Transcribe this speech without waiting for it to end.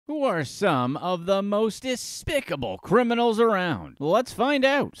Who are some of the most despicable criminals around? Let's find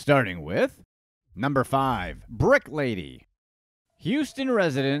out, starting with number 5, Brick Lady. Houston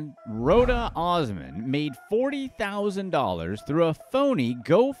resident Roda Osman made $40,000 through a phony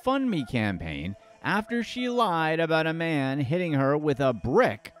GoFundMe campaign after she lied about a man hitting her with a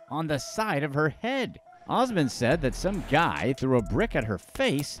brick on the side of her head. Osman said that some guy threw a brick at her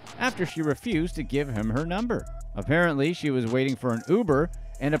face after she refused to give him her number. Apparently, she was waiting for an Uber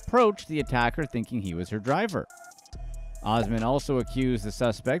and approached the attacker thinking he was her driver. Osman also accused the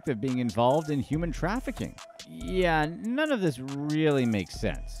suspect of being involved in human trafficking. Yeah, none of this really makes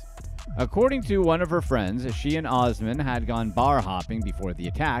sense. According to one of her friends, she and Osman had gone bar hopping before the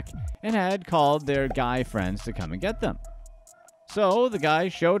attack and had called their guy friends to come and get them. So the guy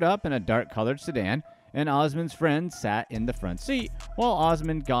showed up in a dark-colored sedan, and Osman's friend sat in the front seat while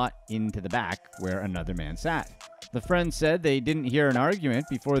Osman got into the back where another man sat. The friend said they didn't hear an argument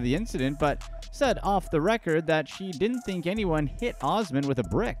before the incident, but said off the record that she didn't think anyone hit Osman with a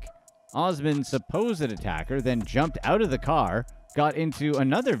brick. Osman's supposed attacker then jumped out of the car, got into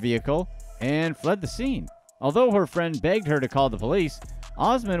another vehicle, and fled the scene. Although her friend begged her to call the police,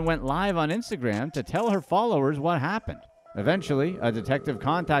 Osman went live on Instagram to tell her followers what happened. Eventually, a detective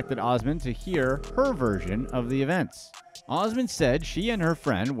contacted Osman to hear her version of the events. Osman said she and her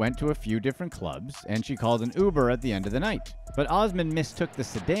friend went to a few different clubs, and she called an Uber at the end of the night. But Osman mistook the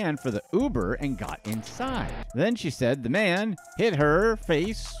sedan for the Uber and got inside. Then she said the man hit her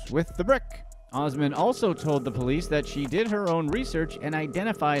face with the brick. Osman also told the police that she did her own research and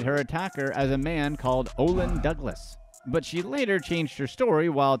identified her attacker as a man called Olin Douglas. But she later changed her story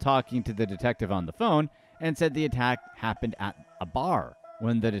while talking to the detective on the phone and said the attack happened at a bar.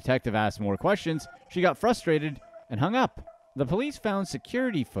 When the detective asked more questions, she got frustrated and hung up. The police found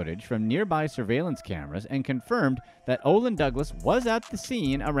security footage from nearby surveillance cameras and confirmed that Olin Douglas was at the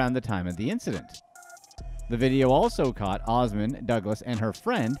scene around the time of the incident. The video also caught Osman, Douglas, and her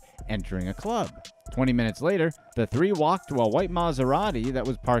friend entering a club. 20 minutes later, the three walked to a white Maserati that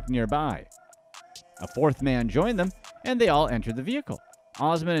was parked nearby. A fourth man joined them, and they all entered the vehicle.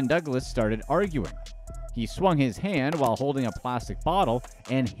 Osman and Douglas started arguing. He swung his hand while holding a plastic bottle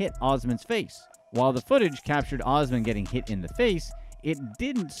and hit Osman's face. While the footage captured Osman getting hit in the face, it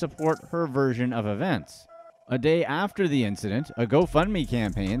didn't support her version of events. A day after the incident, a GoFundMe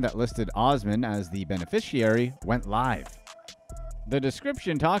campaign that listed Osman as the beneficiary went live. The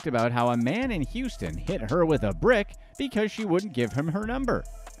description talked about how a man in Houston hit her with a brick because she wouldn't give him her number.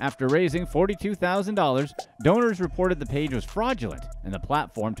 After raising $42,000, donors reported the page was fraudulent, and the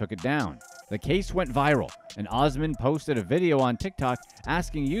platform took it down. The case went viral, and Osman posted a video on TikTok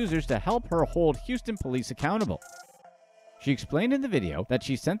asking users to help her hold Houston police accountable. She explained in the video that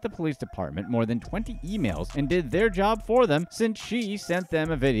she sent the police department more than 20 emails and did their job for them since she sent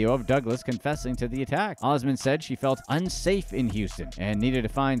them a video of Douglas confessing to the attack. Osman said she felt unsafe in Houston and needed to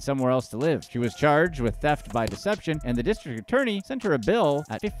find somewhere else to live. She was charged with theft by deception, and the district attorney sent her a bill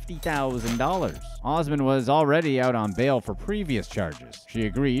at $50,000. Osman was already out on bail for previous charges. She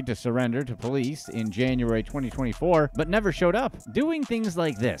agreed to surrender to police in January 2024, but never showed up. Doing things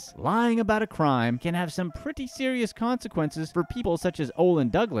like this, lying about a crime, can have some pretty serious consequences for people such as Olin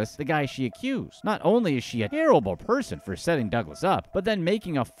Douglas, the guy she accused. Not only is she a terrible person for setting Douglas up, but then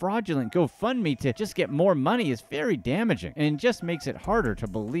making a fraudulent GoFundMe to just get more money is very damaging and just makes it harder to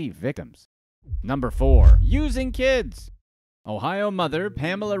believe victims. Number 4. Using kids. Ohio mother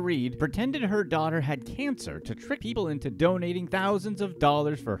Pamela Reed pretended her daughter had cancer to trick people into donating thousands of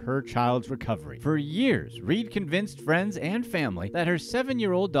dollars for her child's recovery. For years, Reed convinced friends and family that her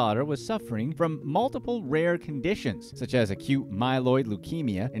 7-year-old daughter was suffering from multiple rare conditions, such as acute myeloid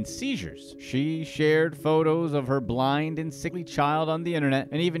leukemia and seizures. She shared photos of her blind and sickly child on the internet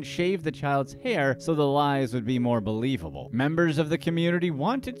and even shaved the child's hair so the lies would be more believable. Members of the community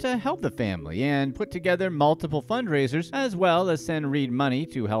wanted to help the family and put together multiple fundraisers as well as send Reed money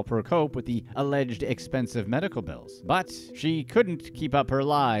to help her cope with the alleged expensive medical bills. But she couldn't keep up her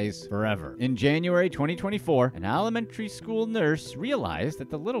lies forever. In January 2024, an elementary school nurse realized that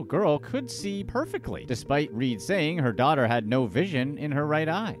the little girl could see perfectly, despite Reed saying her daughter had no vision in her right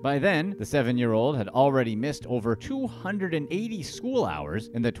eye. By then, the 7-year-old had already missed over 280 school hours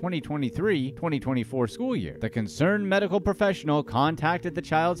in the 2023-2024 school year. The concerned medical professional contacted the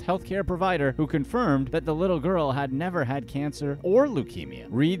child's healthcare provider, who confirmed that the little girl had never had cancer cancer or leukemia.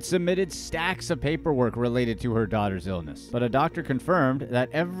 Reed submitted stacks of paperwork related to her daughter's illness, but a doctor confirmed that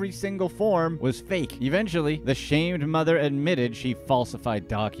every single form was fake. Eventually, the shamed mother admitted she falsified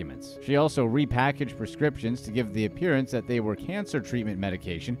documents. She also repackaged prescriptions to give the appearance that they were cancer treatment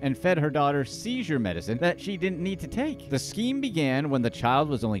medication and fed her daughter seizure medicine that she didn't need to take. The scheme began when the child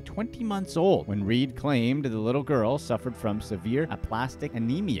was only 20 months old, when Reed claimed the little girl suffered from severe aplastic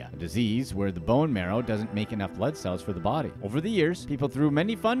anemia, a disease where the bone marrow doesn't make enough blood cells for the body. Over the years, people threw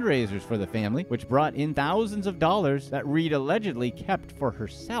many fundraisers for the family, which brought in thousands of dollars that Reed allegedly kept for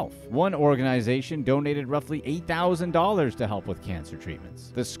herself. One organization donated roughly $8,000 to help with cancer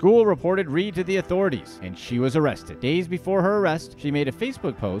treatments. The school reported Reed to the authorities, and she was arrested. Days before her arrest, she made a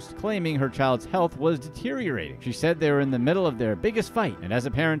Facebook post claiming her child's health was deteriorating. She said they were in the middle of their biggest fight, and as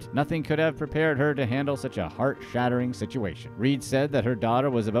a parent, nothing could have prepared her to handle such a heart-shattering situation. Reed said that her daughter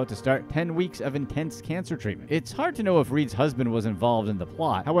was about to start 10 weeks of intense cancer treatment. It's hard to know if Reed's husband was involved in the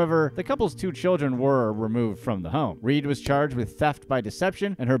plot. However, the couple's 2 children were removed from the home. Reed was charged with theft by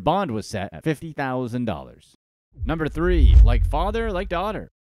deception, and her bond was set at $50,000. Number 3. Like father, like daughter.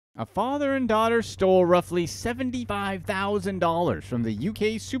 A father and daughter stole roughly $75,000 from the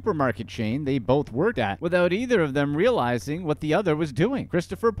UK supermarket chain they both worked at without either of them realizing what the other was doing.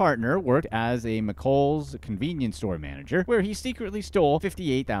 Christopher Partner worked as a McColls convenience store manager, where he secretly stole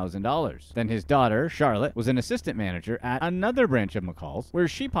 $58,000. Then his daughter, Charlotte, was an assistant manager at another branch of McColls, where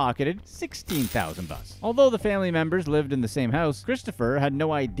she pocketed $16,000. Although the family members lived in the same house, Christopher had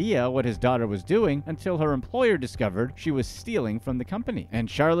no idea what his daughter was doing until her employer discovered she was stealing from the company. And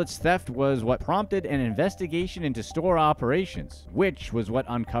Charlotte's theft was what prompted an investigation into store operations, which was what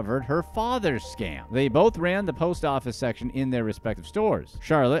uncovered her father's scam. They both ran the post office section in their respective stores.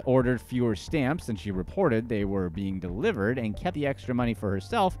 Charlotte ordered fewer stamps than she reported they were being delivered and kept the extra money for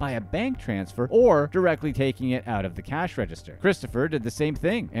herself by a bank transfer or directly taking it out of the cash register. Christopher did the same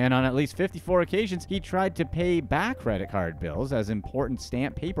thing, and on at least 54 occasions, he tried to pay back credit card bills as important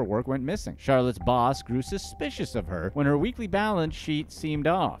stamp paperwork went missing. Charlotte's boss grew suspicious of her when her weekly balance sheet seemed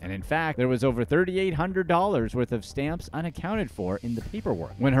off. And in fact, there was over $3,800 worth of stamps unaccounted for in the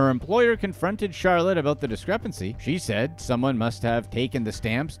paperwork. When her employer confronted Charlotte about the discrepancy, she said someone must have taken the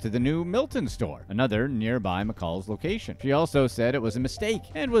stamps to the new Milton store, another nearby McColl's location. She also said it was a mistake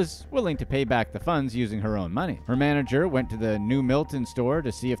and was willing to pay back the funds using her own money. Her manager went to the new Milton store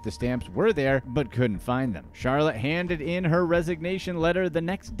to see if the stamps were there, but couldn't find them. Charlotte handed in her resignation letter the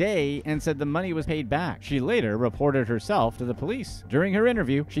next day and said the money was paid back. She later reported herself to the police. During her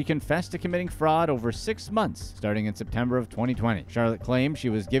interview, she confessed to committing fraud over 6 months, starting in September of 2020. Charlotte claimed she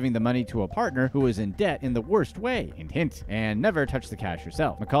was giving the money to a partner who was in debt in the worst way, hint, and never touched the cash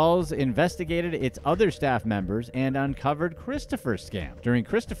herself. McColls investigated its other staff members and uncovered Christopher's scam. During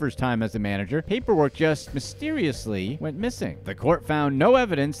Christopher's time as a manager, paperwork just mysteriously went missing. The court found no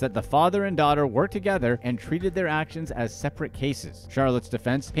evidence that the father and daughter worked together and treated their actions as separate cases. Charlotte's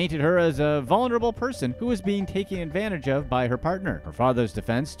defense painted her as a vulnerable person who was being taken advantage of by her partner. Her father's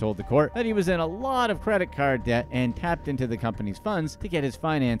defense told the court that he was in a lot of credit card debt and tapped into the company's funds to get his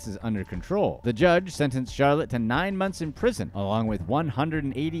finances under control. The judge sentenced Charlotte to 9 months in prison, along with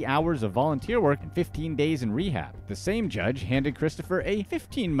 180 hours of volunteer work and 15 days in rehab. The same judge handed Christopher a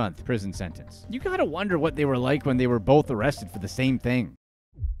 15-month prison sentence. You gotta wonder what they were like when they were both arrested for the same thing.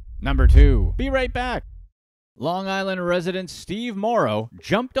 Number 2. Be right back. Long Island resident Steve Morrow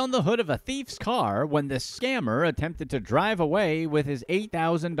jumped on the hood of a thief's car when the scammer attempted to drive away with his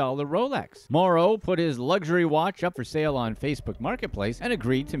 $8,000 Rolex. Morrow put his luxury watch up for sale on Facebook Marketplace and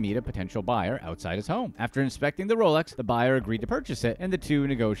agreed to meet a potential buyer outside his home. After inspecting the Rolex, the buyer agreed to purchase it, and the two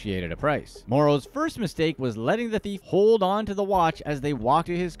negotiated a price. Morrow's first mistake was letting the thief hold on to the watch as they walked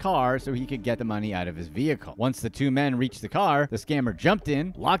to his car so he could get the money out of his vehicle. Once the two men reached the car, the scammer jumped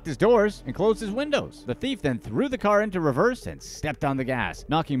in, locked his doors, and closed his windows. The thief then threw the car into reverse and stepped on the gas,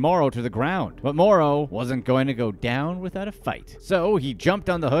 knocking Morrow to the ground. But Morrow wasn't going to go down without a fight. So he jumped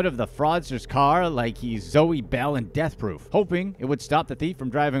on the hood of the fraudster's car like he's Zoe Bell in Death Proof, hoping it would stop the thief from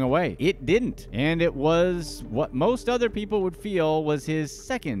driving away. It didn't, and it was what most other people would feel was his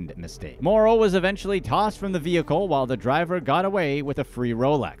second mistake. Morrow was eventually tossed from the vehicle while the driver got away with a free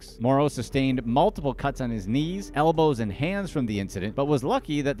Rolex. Morrow sustained multiple cuts on his knees, elbows, and hands from the incident, but was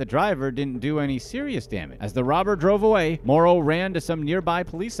lucky that the driver didn't do any serious damage. As As the robber drove away, Morrow ran to some nearby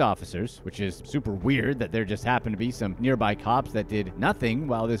police officers, which is super weird that there just happened to be some nearby cops that did nothing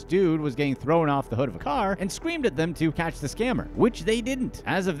while this dude was getting thrown off the hood of a car, and screamed at them to catch the scammer, which they didn't.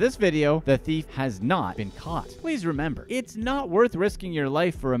 As of this video, the thief has not been caught. Please remember, it's not worth risking your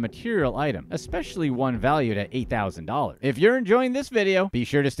life for a material item, especially one valued at $8,000. If you're enjoying this video, be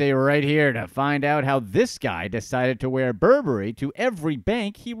sure to stay right here to find out how this guy decided to wear Burberry to every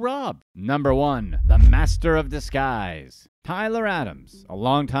bank he robbed. Number 1. The Master of Disguise. Tyler Adams, a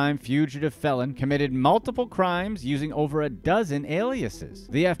longtime fugitive felon, committed multiple crimes using over a dozen aliases.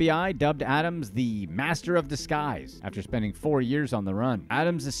 The FBI dubbed Adams the Master of Disguise after spending 4 years on the run.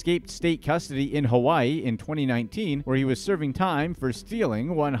 Adams escaped state custody in Hawaii in 2019, where he was serving time for stealing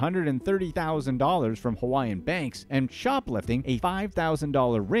 $130,000 from Hawaiian banks and shoplifting a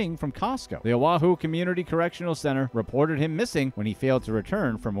 $5,000 ring from Costco. The Oahu Community Correctional Center reported him missing when he failed to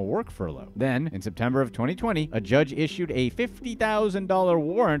return from a work furlough. Then, in September of 2020, a judge issued a $50,000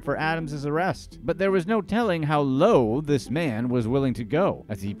 warrant for Adams' arrest. But there was no telling how low this man was willing to go,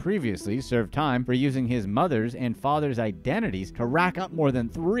 as he previously served time for using his mother's and father's identities to rack up more than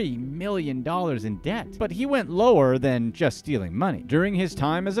 $3 million in debt. But he went lower than just stealing money. During his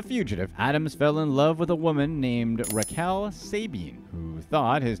time as a fugitive, Adams fell in love with a woman named Raquel Sabine, who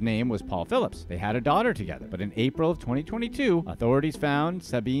thought his name was Paul Phillips. They had a daughter together, but in April of 2022, authorities found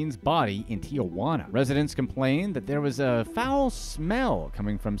Sabine's body in Tijuana. Residents complained that there was a foul smell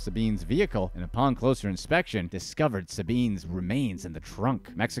coming from Sabine's vehicle, and upon closer inspection, discovered Sabine's remains in the trunk.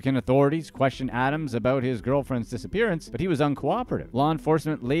 Mexican authorities questioned Adams about his girlfriend's disappearance, but he was uncooperative. Law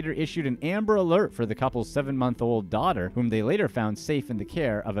enforcement later issued an Amber Alert for the couple's 7-month-old daughter, whom they later found safe in the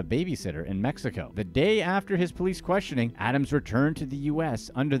care of a babysitter in Mexico. The day after his police questioning, Adams returned to the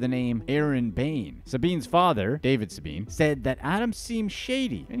U.S. under the name Aaron Bain. Sabine's father, David Sabine, said that Adams seemed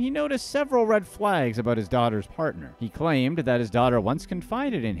shady, and he noticed several red flags about his daughter's partner. He claimed that his daughter once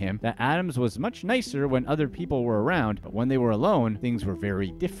confided in him that Adams was much nicer when other people were around, but when they were alone, things were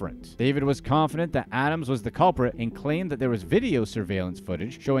very different. David was confident that Adams was the culprit and claimed that there was video surveillance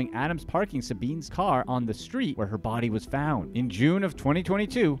footage showing Adams parking Sabine's car on the street where her body was found. In June of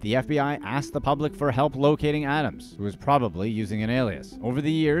 2022, the FBI asked the public for help locating Adams, who was probably using an alias. Over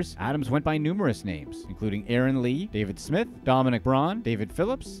the years, Adams went by numerous names, including Aaron Lee, David Smith, Dominic Braun, David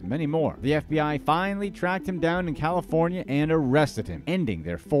Phillips, and many more. The FBI finally tracked him down in California and arrested him, ending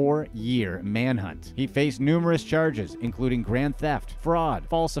their 4-year manhunt. He faced numerous charges, including grand theft, fraud,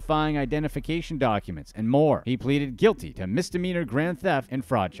 falsifying identification documents, and more. He pleaded guilty to misdemeanor grand theft and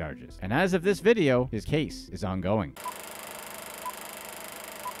fraud charges. And as of this video, his case is ongoing.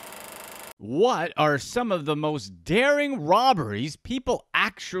 What are some of the most daring robberies people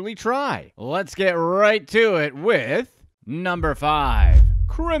actually try? Let's get right to it with number 5.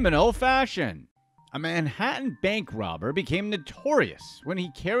 Criminal fashion. A Manhattan bank robber became notorious when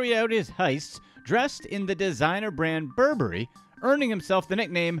he carried out his heists dressed in the designer brand Burberry, earning himself the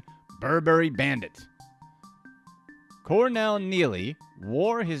nickname Burberry Bandit. Cornell Neely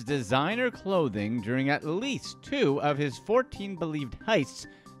wore his designer clothing during at least 2 of his 14 believed heists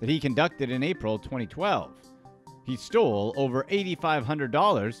that he conducted in April 2012. He stole over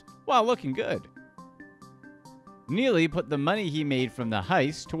 $8,500 while looking good. Neely put the money he made from the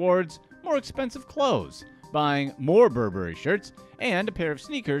heist towards more expensive clothes, buying more Burberry shirts and a pair of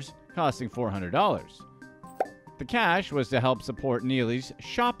sneakers costing $400. The cash was to help support Neely's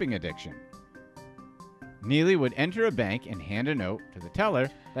shopping addiction. Neely would enter a bank and hand a note to the teller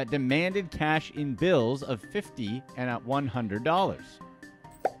that demanded cash in bills of $50 and $100.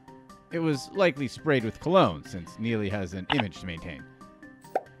 It was likely sprayed with cologne, since Neely has an image to maintain.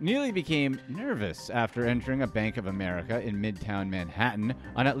 Neely became nervous after entering a Bank of America in Midtown Manhattan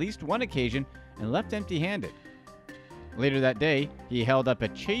on at least one occasion and left empty-handed. Later that day, he held up a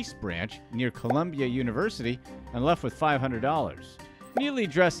Chase branch near Columbia University and left with $500. Neely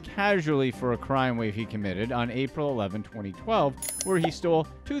dressed casually for a crime wave he committed on April 11, 2012, where he stole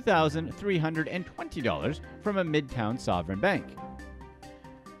 $2,320 from a Midtown sovereign bank.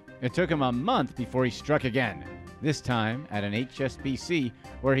 It took him a month before he struck again, this time at an HSBC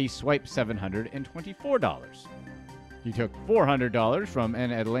where he swiped $724. He took $400 from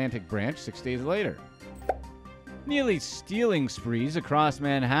an Atlantic branch 6 days later. Neely's stealing sprees across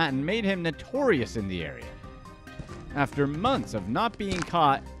Manhattan made him notorious in the area. After months of not being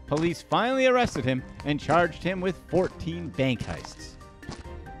caught, police finally arrested him and charged him with 14 bank heists.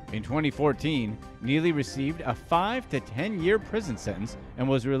 In 2014, Neely received a 5 to 10-year prison sentence and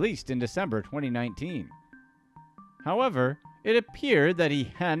was released in December 2019. However, it appeared that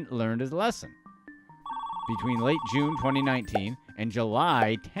he hadn't learned his lesson. Between late June 2019 and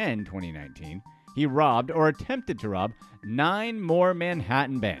July 10, 2019, he robbed or attempted to rob 9 more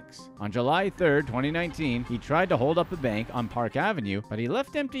Manhattan banks. On July 3, 2019, he tried to hold up a bank on Park Avenue, but he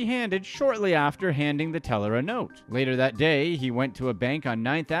left empty-handed shortly after handing the teller a note. Later that day, he went to a bank on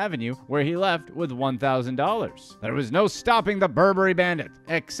 9th Avenue where he left with $1,000. There was no stopping the Burberry bandit,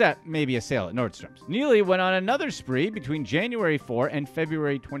 except maybe a sale at Nordstrom's. Neely went on another spree between January 4 and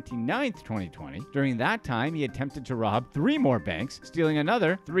February 29, 2020. During that time, he attempted to rob 3 more banks, stealing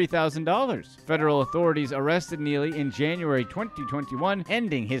another $3,000. Federal authorities arrested Neely in January 2021,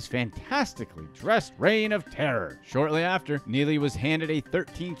 ending his fantastically dressed reign of terror. Shortly after, Neely was handed a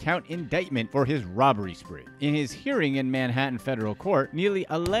 13-count indictment for his robbery spree. In his hearing in Manhattan federal court, Neely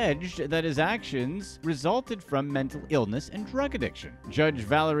alleged that his actions resulted from mental illness and drug addiction. Judge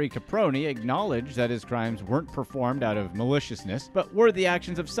Valerie Caproni acknowledged that his crimes weren't performed out of maliciousness, but were the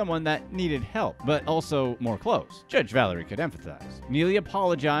actions of someone that needed help, but also more clothes. Judge Valerie could empathize. Neely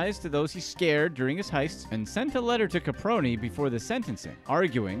apologized to those he scared during his heists and sent a letter to Caproni before the sentencing,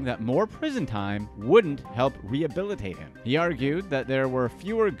 arguing that more prison time wouldn't help rehabilitate him. He argued that there were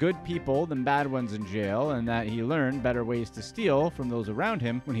fewer good people than bad ones in jail and that he learned better ways to steal from those around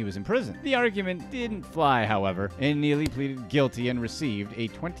him when he was in prison. The argument didn't fly, however, and Neely pleaded guilty and received a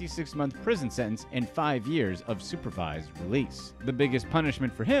 26-month prison sentence and 5 years of supervised release. The biggest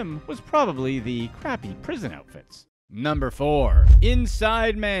punishment for him was probably the crappy prison outfits. Number 4.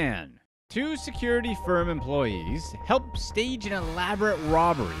 Inside Man. 2 security firm employees helped stage an elaborate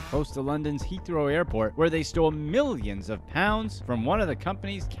robbery close to London's Heathrow Airport where they stole millions of pounds from one of the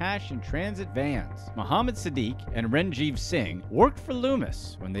company's cash and transit vans. Mohammed Sadiq and Ranjiv Singh worked for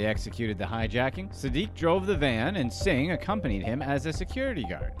Loomis when they executed the hijacking. Sadiq drove the van and Singh accompanied him as a security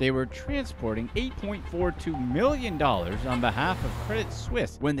guard. They were transporting $8.42 million on behalf of Credit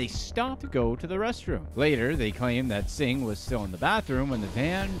Suisse when they stopped to go to the restroom. Later, they claimed that Singh was still in the bathroom when the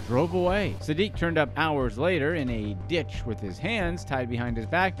van drove away. Sadiq turned up hours later in a ditch with his hands tied behind his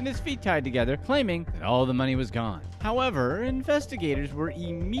back and his feet tied together, claiming that all the money was gone. However, investigators were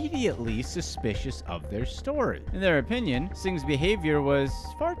immediately suspicious of their story. In their opinion, Singh's behavior was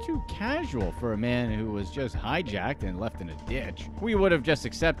far too casual for a man who was just hijacked and left in a ditch. We would have just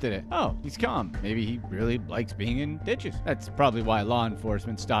accepted it. Oh, he's calm. Maybe he really likes being in ditches. That's probably why law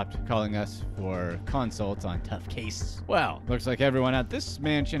enforcement stopped calling us for consults on tough cases. Well, looks like everyone at this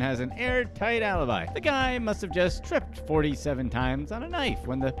mansion has an airtight alibi. The guy must have just tripped 47 times on a knife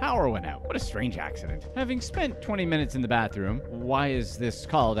when the power went out. What a strange accident. Having spent 20 minutes in the bathroom, why is this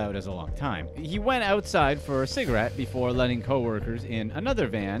called out as a long time? He went outside for a cigarette before letting co-workers in another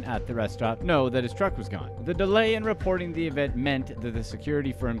van at the restaurant know that his truck was gone. The delay in reporting the event meant that the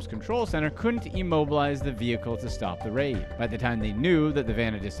security firm's control center couldn't immobilize the vehicle to stop the raid. By the time they knew that the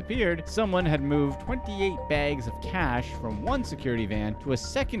van had disappeared, someone had moved 28 bags of cash from one security van to a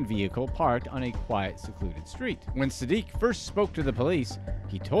second vehicle parked on a quiet, secluded street. When Sadiq first spoke to the police,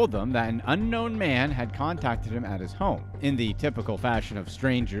 he told them that an unknown man had contacted him at his home. In the typical fashion of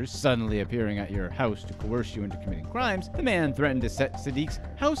strangers suddenly appearing at your house to coerce you into committing crimes, the man threatened to set Sadiq's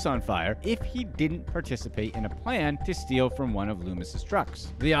house on fire if he didn't participate in a plan to steal from one of Loomis's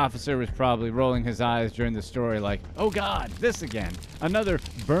trucks. The officer was probably rolling his eyes during the story like, oh God, this again, another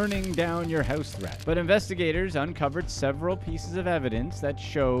burning down your house threat. But investigators uncovered several pieces of evidence that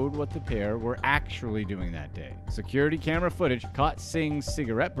showed what the pair were actually doing that day. Security camera footage caught Singh's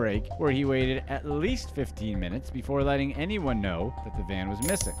cigarette break, where he waited at least 15 minutes before letting anyone know that the van was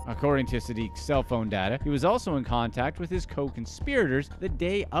missing. According to Sadiq's cell phone data, he was also in contact with his co-conspirators the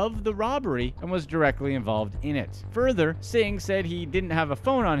day of the robbery and was directly involved in it. Further, Singh said he didn't have a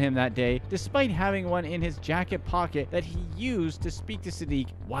phone on him that day, despite having one in his jacket pocket that he used to speak to Sadiq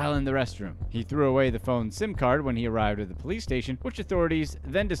while in the restroom. He threw away the phone's SIM card when he arrived at the police station, which authorities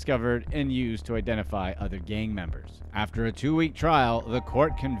then discovered and used to identify other gang members. After a 2-week trial, the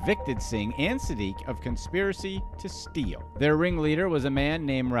court convicted Singh and Sadiq of conspiracy to steal. Their ringleader was a man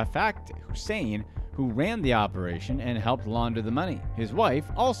named Rafat Hussain, who ran the operation and helped launder the money. His wife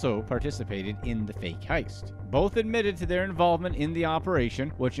also participated in the fake heist. Both admitted to their involvement in the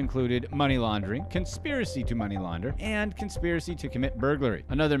operation, which included money laundering, conspiracy to money launder, and conspiracy to commit burglary.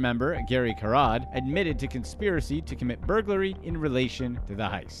 Another member, Gary Karad, admitted to conspiracy to commit burglary in relation to the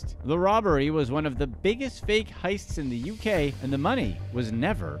heist. The robbery was one of the biggest fake heists in the UK, and the money was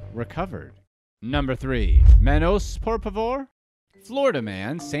never recovered. Number 3. Menos por favor? Florida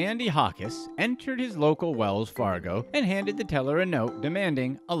man Sandy Hawkes entered his local Wells Fargo and handed the teller a note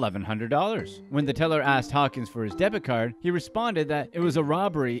demanding $1,100. When the teller asked Hawkins for his debit card, he responded that it was a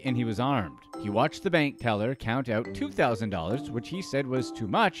robbery and he was armed. He watched the bank teller count out $2,000, which he said was too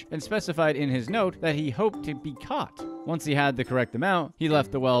much, and specified in his note that he hoped to be caught. Once he had the correct amount, he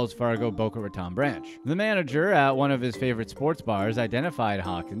left the Wells Fargo Boca Raton branch. The manager at one of his favorite sports bars identified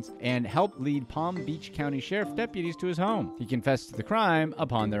Hawkins and helped lead Palm Beach County Sheriff deputies to his home. He confessed to the crime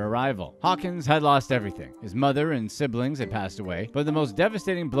upon their arrival. Hawkins had lost everything. His mother and siblings had passed away, but the most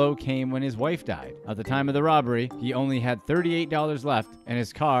devastating blow came when his wife died. At the time of the robbery, he only had $38 left, and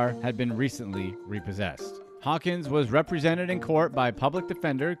his car had been recently repossessed. Hawkins was represented in court by public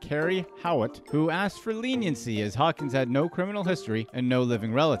defender Carrie Howitt, who asked for leniency as Hawkins had no criminal history and no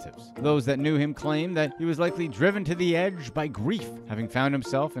living relatives. Those that knew him claimed that he was likely driven to the edge by grief, having found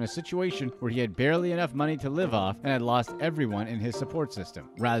himself in a situation where he had barely enough money to live off and had lost everyone in his support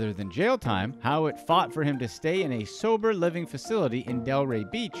system. Rather than jail time, Howitt fought for him to stay in a sober living facility in Delray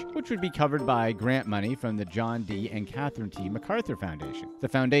Beach, which would be covered by grant money from the John D. and Catherine T. MacArthur Foundation. The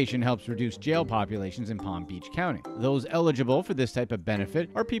foundation helps reduce jail populations in Palm Beach County. Those eligible for this type of benefit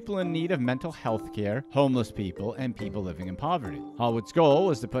are people in need of mental health care, homeless people, and people living in poverty. Howitt's goal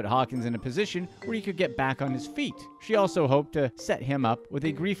was to put Hawkins in a position where he could get back on his feet. She also hoped to set him up with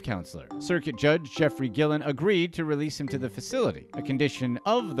a grief counselor. Circuit Judge Jeffrey Gillen agreed to release him to the facility. A condition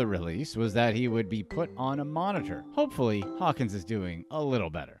of the release was that he would be put on a monitor. Hopefully, Hawkins is doing a little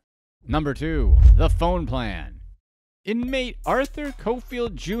better. Number 2. The phone plan. Inmate Arthur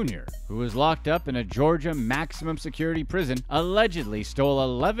Cofield Jr., who was locked up in a Georgia maximum security prison, allegedly stole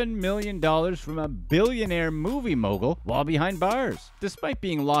 $11 million from a billionaire movie mogul while behind bars. Despite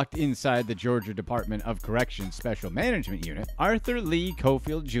being locked inside the Georgia Department of Corrections Special Management Unit, Arthur Lee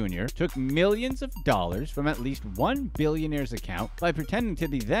Cofield Jr. took millions of dollars from at least one billionaire's account by pretending to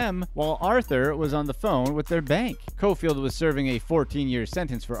be them while Arthur was on the phone with their bank. Cofield was serving a 14-year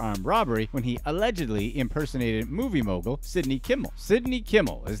sentence for armed robbery when he allegedly impersonated movie mogul Sidney Kimmel. Sidney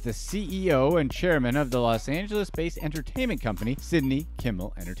Kimmel is the CEO and chairman of the Los Angeles-based entertainment company Sidney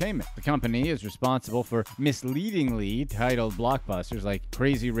Kimmel Entertainment. The company is responsible for misleadingly titled blockbusters like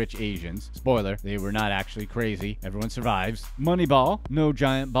Crazy Rich Asians. Spoiler, they were not actually crazy. Everyone survives. Moneyball, no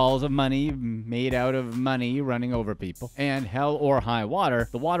giant balls of money made out of money running over people. And Hell or High Water,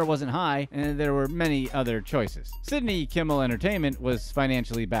 the water wasn't high, and there were many other choices. Sidney Kimmel Entertainment was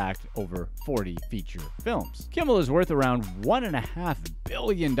financially backed over 40 feature films. Kimmel is worth around $1.5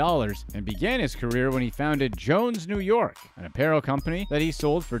 billion and began his career when he founded Jones New York, an apparel company that he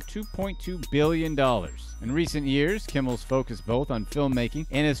sold for $2.2 billion. In recent years, Kimmel's focused both on filmmaking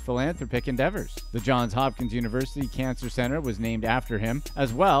and his philanthropic endeavors. The Johns Hopkins University Cancer Center was named after him,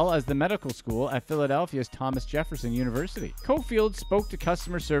 as well as the medical school at Philadelphia's Thomas Jefferson University. Cofield spoke to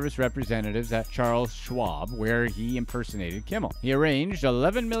customer service representatives at Charles Schwab, where he impersonated Kimmel. He arranged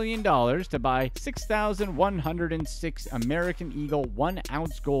 $11 million to buy 6,106 American Eagle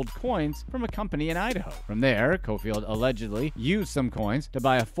 1-ounce gold coins from a company in Idaho. From there, Cofield allegedly used some coins to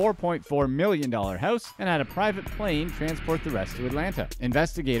buy a $4.4 million house and had a private plane transport the rest to Atlanta.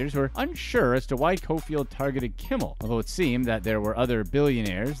 Investigators were unsure as to why Cofield targeted Kimmel, although it seemed that there were other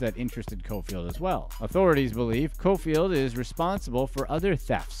billionaires that interested Cofield as well. Authorities believe Cofield is responsible for other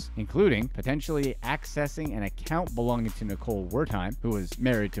thefts, including potentially accessing an account belonging to McColl Wertheim, who was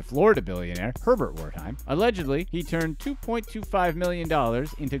married to Florida billionaire Herbert Wertheim. Allegedly, he turned $2.25 million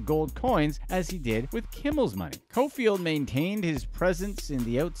into gold coins as he did with Kimmel's money. Cofield maintained his presence in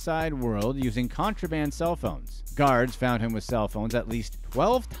the outside world using contraband cell phones. Guards found him with cell phones at least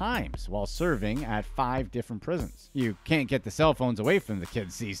 12 times while serving at 5 different prisons. You can't get the cell phones away from the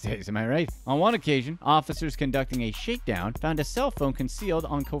kids these days, am I right? On one occasion, officers conducting a shakedown found a cell phone concealed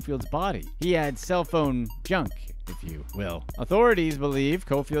on Cofield's body. He had cell phone junk, if you will. Authorities believe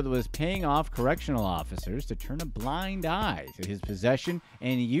Cofield was paying off correctional officers to turn a blind eye to his possession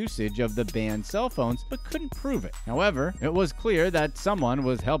and usage of the banned cell phones, but couldn't prove it. However, it was clear that someone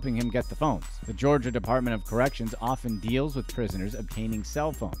was helping him get the phones. The Georgia Department of Corrections often deals with prisoners obtaining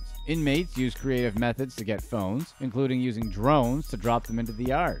cell phones. Inmates use creative methods to get phones, including using drones to drop them into the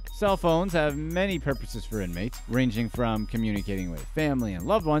yard. Cell phones have many purposes for inmates, ranging from communicating with family and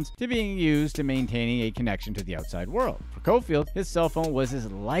loved ones to being used to maintaining a connection to the outside world. For Cofield, his cell phone was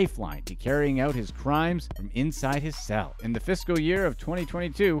his lifeline to carrying out his crimes from inside his cell. In the fiscal year of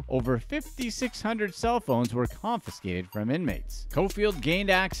 2022, over 5,600 cell phones were confiscated from inmates. Cofield gained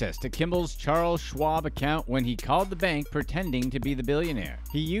access to Kimmel's Charles Schwab account when he called the bank pretending to be the billionaire.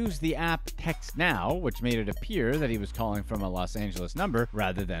 He used the app Text Now, which made it appear that he was calling from a Los Angeles number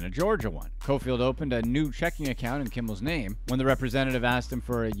rather than a Georgia one. Cofield opened a new checking account in Kimmel's name. When the representative asked him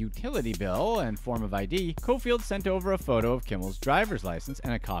for a utility bill and form of ID, Cofield sent over a photo photo of Kimmel's driver's license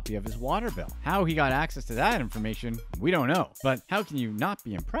and a copy of his water bill. How he got access to that information, we don't know. But how can you not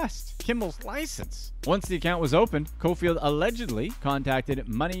be impressed? Kimmel's license. Once the account was opened, Cofield allegedly contacted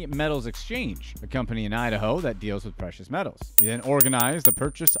Money Metals Exchange, a company in Idaho that deals with precious metals. He then organized the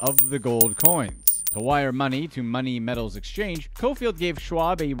purchase of the gold coins. To wire money to Money Metals Exchange, Cofield gave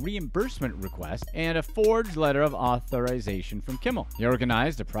Schwab a reimbursement request and a forged letter of authorization from Kimmel. He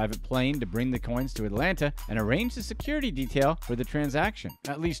organized a private plane to bring the coins to Atlanta and arranged a security detail for the transaction.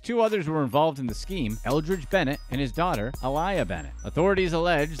 At least 2 others were involved in the scheme, Eldridge Bennett and his daughter, Aliyah Bennett. Authorities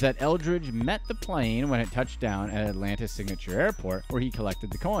allege that Eldridge met the plane when it touched down at Atlanta's Signature Airport, where he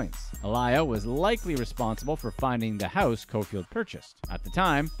collected the coins. Aliyah was likely responsible for finding the house Cofield purchased. At the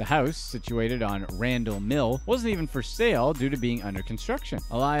time, the house, situated on Randall Mill, wasn't even for sale due to being under construction.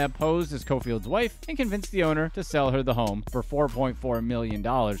 Aliyah posed as Cofield's wife and convinced the owner to sell her the home for $4.4 million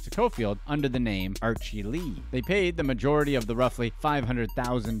to Cofield under the name Archie Lee. They paid the majority of the roughly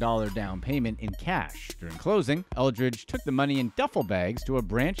 $500,000 down payment in cash. During closing, Eldridge took the money in duffel bags to a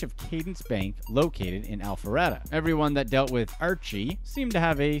branch of Cadence Bank located in Alpharetta. Everyone that dealt with Archie seemed to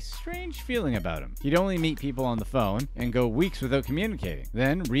have a strange feeling about him. He'd only meet people on the phone and go weeks without communicating,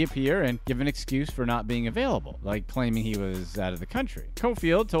 then reappear and give an excuse for not being available, like claiming he was out of the country.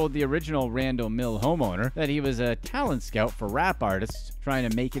 Cofield told the original Randall Mill homeowner that he was a talent scout for rap artists trying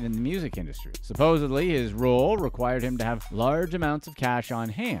to make it in the music industry. Supposedly, his role required him to have large amounts of cash on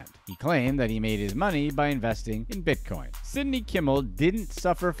hand. He claimed that he made his money by investing in Bitcoin. Sidney Kimmel didn't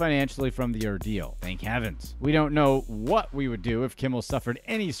suffer financially from the ordeal. Thank heavens. We don't know what we would do if Kimmel suffered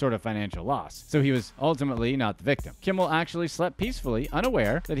any sort of financial loss, so he was ultimately not the victim. Kimmel actually slept peacefully,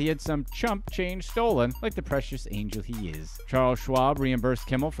 unaware that he had some chump change stolen, like the precious angel he is. Charles Schwab reimbursed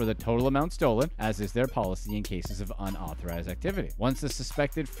Kimmel for the total amount stolen, as is their policy in cases of unauthorized activity. Once the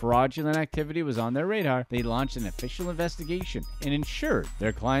suspected fraudulent activity was on their radar, they launched an official investigation and ensured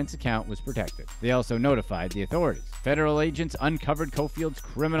their client's account was protected. They also notified the authorities. Federal agents uncovered Cofield's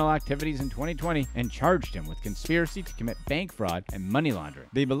criminal activities in 2020 and charged him with conspiracy to commit bank fraud and money laundering.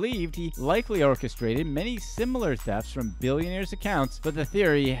 They believed he likely orchestrated many similar thefts from billionaires' accounts, but the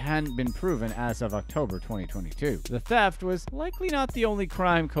theory hadn't been proven as of October 2022. The theft was likely not the only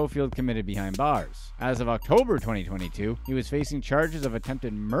crime Cofield committed behind bars. As of October 2022, he was facing charges of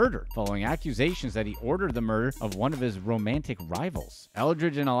attempted murder following accusations that he ordered the murder of one of his romantic rivals.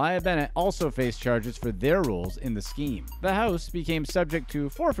 Eldridge and Aliyah Bennett also faced charges for their roles in the scheme. The house became subject to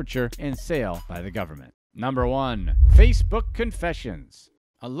forfeiture and sale by the government. Number 1. Facebook Confessions.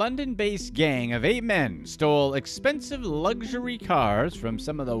 A London-based gang of 8 men stole expensive luxury cars from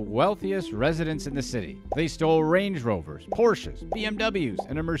some of the wealthiest residents in the city. They stole Range Rovers, Porsches, BMWs,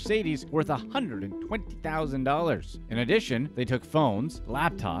 and a Mercedes worth $120,000. In addition, they took phones,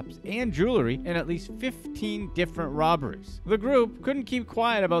 laptops, and jewelry in at least 15 different robberies. The group couldn't keep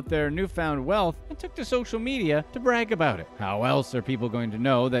quiet about their newfound wealth and took to social media to brag about it. How else are people going to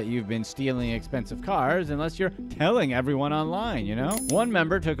know that you've been stealing expensive cars unless you're telling everyone online, you know? One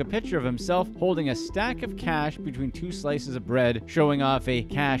member took a picture of himself holding a stack of cash between 2 slices of bread, showing off a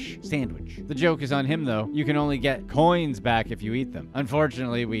cash sandwich. The joke is on him though. You can only get coins back if you eat them.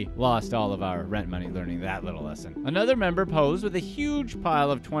 Unfortunately, we lost all of our rent money learning that little lesson. Another member posed with a huge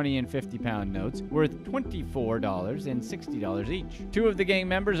pile of 20 and 50-pound notes worth $24 and $60 each. 2 of the gang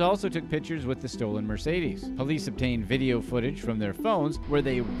members also took pictures with the stolen Mercedes. Police obtained video footage from their phones where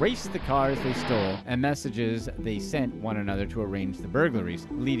they raced the cars they stole and messages they sent one another to arrange the burglaries,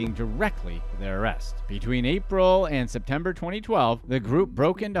 leading directly to their arrest. Between April and September 2012, the group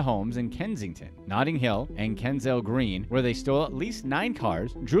broke into homes in Kensington, Notting Hill, and Kensale Green, where they stole at least 9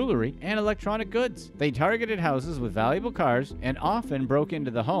 cars, jewelry, and electronic goods. They targeted houses with valuable cars and often broke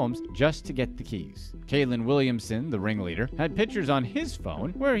into the homes just to get the keys. Kalen Williamson, the ringleader, had pictures on his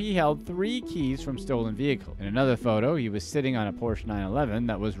phone where he held 3 keys from stolen vehicles. In another photo, he was sitting on a Porsche 911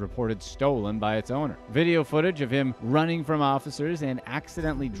 that was reported stolen by its owner. Video footage of him running from officers and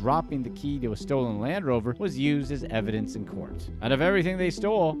accidentally dropping the key to a stolen Land Rover was used as evidence in court. Out of everything they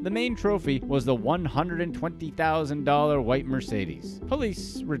stole, the main trophy was the $120,000 white Mercedes.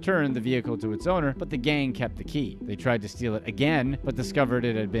 Police returned the vehicle to its owner, but the gang kept the key. They tried to steal it again, but discovered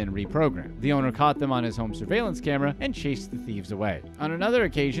it had been reprogrammed. The owner caught them on his home surveillance camera and chased the thieves away. On another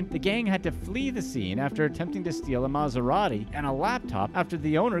occasion, the gang had to flee the scene after attempting to steal a Maserati and a laptop after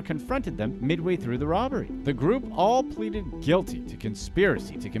the owner confronted them midway through the robbery. The group all pleaded guilty to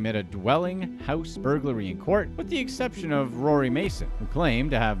conspiracy to commit a dwelling house burglary in court, with the exception of Rory Mason, who claimed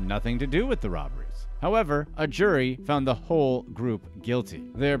to have nothing to do with the robberies. However, a jury found the whole group guilty.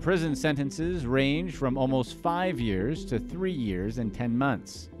 Their prison sentences ranged from almost 5 years to 3 years and 10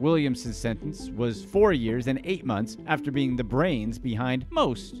 months. Williams' sentence was 4 years and 8 months after being the brains behind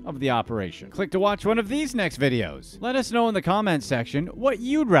most of the operation. Click to watch one of these next videos. Let us know in the comments section what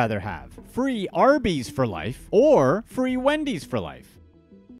you'd rather have: free Arby's for life or free Wendy's for life.